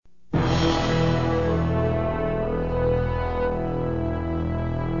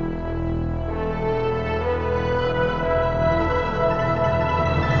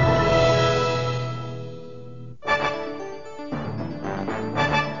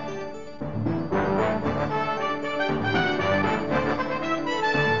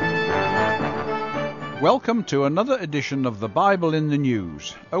Welcome to another edition of the Bible in the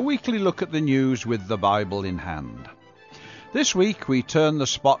News, a weekly look at the news with the Bible in hand. This week we turn the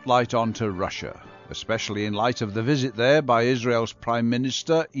spotlight onto Russia, especially in light of the visit there by Israel's Prime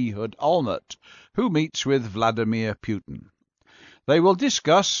Minister Ehud Olmert, who meets with Vladimir Putin. They will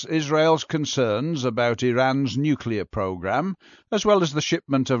discuss Israel's concerns about Iran's nuclear program, as well as the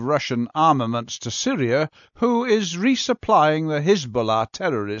shipment of Russian armaments to Syria, who is resupplying the Hezbollah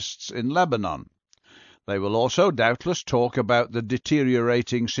terrorists in Lebanon. They will also doubtless talk about the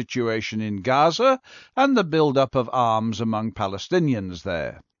deteriorating situation in Gaza and the build-up of arms among Palestinians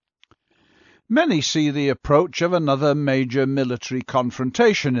there. Many see the approach of another major military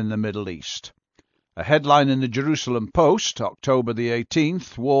confrontation in the Middle East. A headline in the Jerusalem Post, October the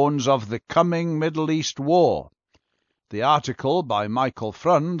 18th, warns of the coming Middle East war. The article by Michael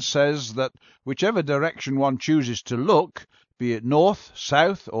Frund says that whichever direction one chooses to look, be it north,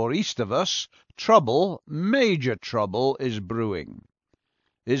 south, or east of us, trouble, major trouble, is brewing.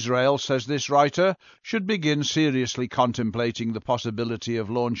 Israel, says this writer, should begin seriously contemplating the possibility of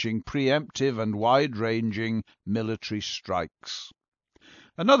launching preemptive and wide-ranging military strikes.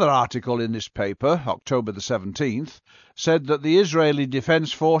 Another article in this paper, October the 17th, said that the Israeli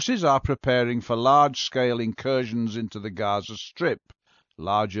Defense Forces are preparing for large-scale incursions into the Gaza Strip,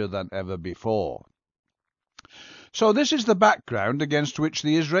 larger than ever before. So this is the background against which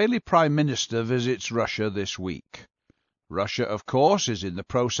the Israeli Prime Minister visits Russia this week. Russia, of course, is in the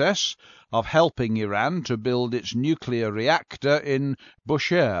process of helping Iran to build its nuclear reactor in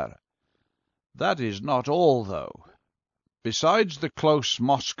Bushehr. That is not all, though. Besides the close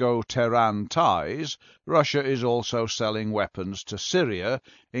Moscow-Tehran ties, Russia is also selling weapons to Syria,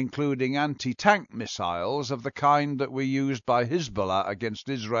 including anti-tank missiles of the kind that were used by Hezbollah against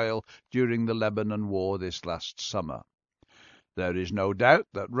Israel during the Lebanon war this last summer. There is no doubt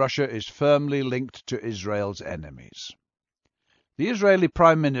that Russia is firmly linked to Israel's enemies. The Israeli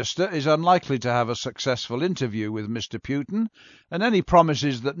Prime Minister is unlikely to have a successful interview with Mr. Putin, and any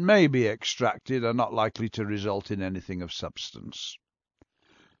promises that may be extracted are not likely to result in anything of substance.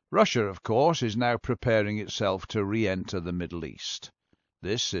 Russia, of course, is now preparing itself to re-enter the Middle East.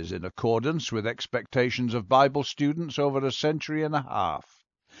 This is in accordance with expectations of Bible students over a century and a half.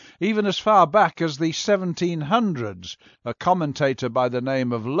 Even as far back as the 1700s, a commentator by the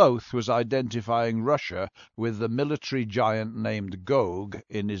name of Loth was identifying Russia with the military giant named Gog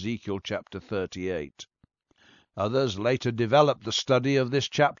in Ezekiel chapter 38. Others later developed the study of this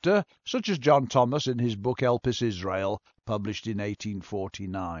chapter, such as John Thomas in his book Elpis Israel, published in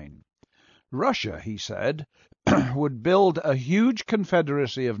 1849. Russia, he said, would build a huge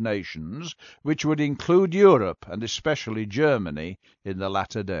confederacy of nations which would include Europe and especially Germany in the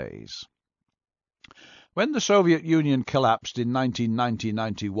latter days. When the Soviet Union collapsed in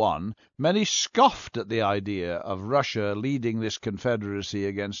 1990-91, many scoffed at the idea of Russia leading this confederacy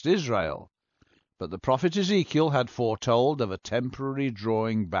against Israel. But the prophet Ezekiel had foretold of a temporary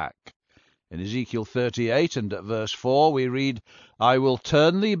drawing back. In Ezekiel 38 and at verse 4 we read, "I will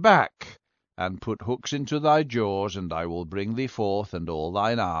turn thee back, and put hooks into thy jaws, and I will bring thee forth, and all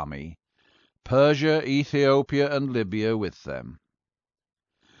thine army, Persia, Ethiopia, and Libya with them."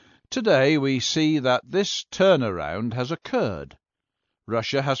 Today we see that this turnaround has occurred.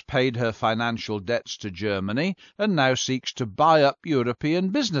 Russia has paid her financial debts to Germany, and now seeks to buy up European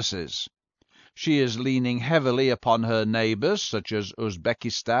businesses. She is leaning heavily upon her neighbours, such as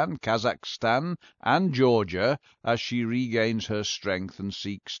Uzbekistan, Kazakhstan, and Georgia, as she regains her strength and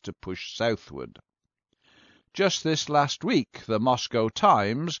seeks to push southward. Just this last week, the Moscow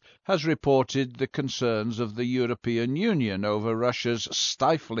Times has reported the concerns of the European Union over Russia's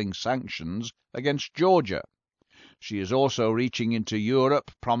stifling sanctions against Georgia. She is also reaching into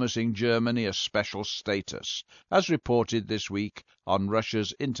Europe, promising Germany a special status, as reported this week on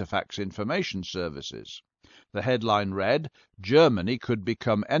Russia's Interfax information services. The headline read, "Germany could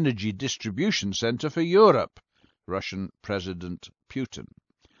become energy distribution center for Europe, Russian President Putin."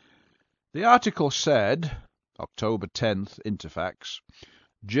 The article said, October 10th, Interfax,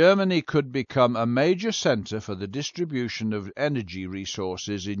 "Germany could become a major center for the distribution of energy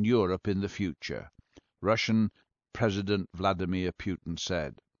resources in Europe in the future," Russian President Vladimir Putin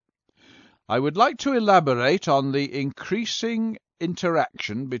said. "I would like to elaborate on the increasing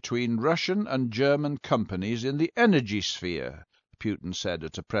interaction between Russian and German companies in the energy sphere," Putin said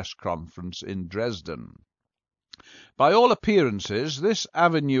at a press conference in Dresden. "By all appearances, this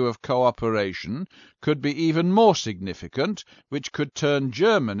avenue of cooperation could be even more significant, which could turn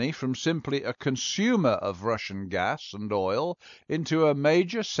Germany from simply a consumer of Russian gas and oil into a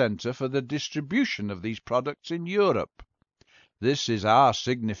major center for the distribution of these products in Europe. This is our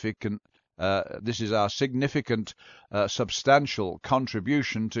significant This is our significant, substantial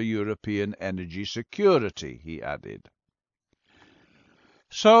contribution to European energy security, he added.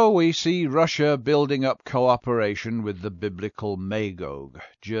 So we see Russia building up cooperation with the biblical Magog,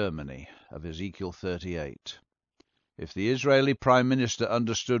 Germany, of Ezekiel 38. If the Israeli Prime Minister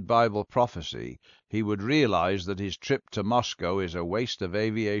understood Bible prophecy, he would realize that his trip to Moscow is a waste of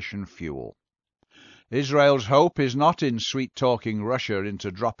aviation fuel. Israel's hope is not in sweet-talking Russia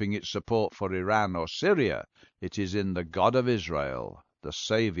into dropping its support for Iran or Syria. It is in the God of Israel, the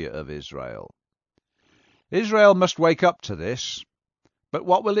Saviour of Israel. Israel must wake up to this. But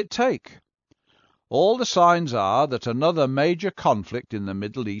what will it take? All the signs are that another major conflict in the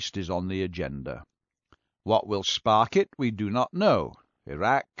Middle East is on the agenda. What will spark it, we do not know.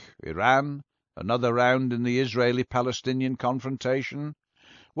 Iraq, Iran, another round in the Israeli-Palestinian confrontation.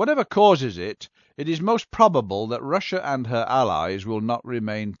 Whatever causes it, it is most probable that Russia and her allies will not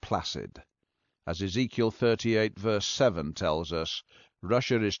remain placid. As Ezekiel 38 verse 7 tells us,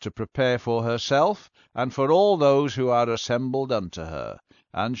 Russia is to prepare for herself and for all those who are assembled unto her,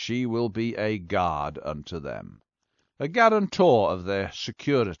 and she will be a guard unto them, a guarantor of their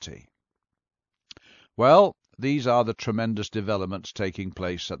security. Well, these are the tremendous developments taking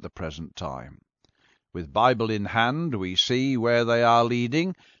place at the present time. With Bible in hand, we see where they are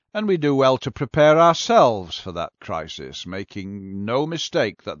leading, and we do well to prepare ourselves for that crisis, making no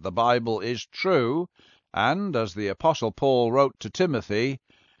mistake that the Bible is true, and, as the Apostle Paul wrote to Timothy,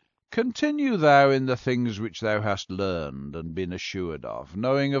 "Continue thou in the things which thou hast learned and been assured of,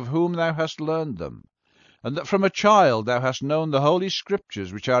 knowing of whom thou hast learned them, and that from a child thou hast known the Holy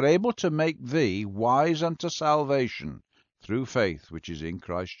Scriptures, which are able to make thee wise unto salvation through faith which is in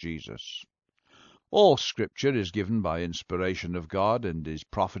Christ Jesus." All Scripture is given by inspiration of God, and is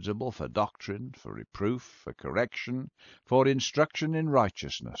profitable for doctrine, for reproof, for correction, for instruction in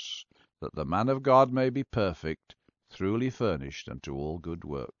righteousness, that the man of God may be perfect, truly furnished unto all good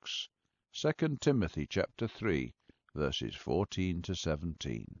works. 2 Timothy chapter 3, verses 14 to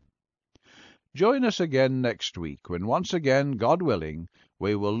 17. Join us again next week, when once again, God willing,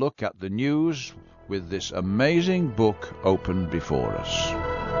 we will look at the news with this amazing book open before us.